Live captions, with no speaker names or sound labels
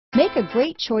Make a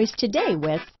great choice today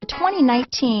with the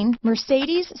 2019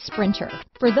 Mercedes Sprinter.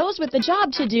 For those with a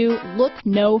job to do, look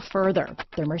no further.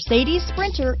 The Mercedes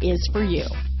Sprinter is for you.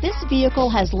 This vehicle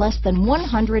has less than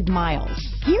 100 miles.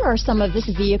 Here are some of this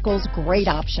vehicle's great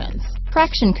options: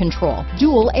 traction control,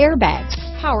 dual airbags,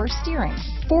 power steering,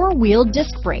 four-wheel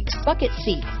disc brakes, bucket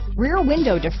seats, rear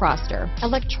window defroster,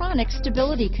 electronic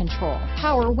stability control,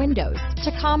 power windows,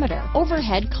 tachometer,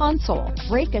 overhead console,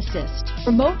 brake assist,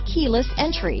 remote keyless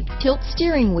entry, tilt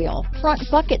steering wheel, front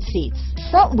bucket seats,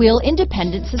 front wheel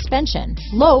independent suspension,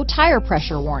 low tire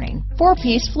pressure warning,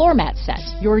 4-piece floor mat set.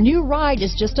 Your new ride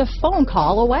is just a phone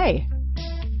call away.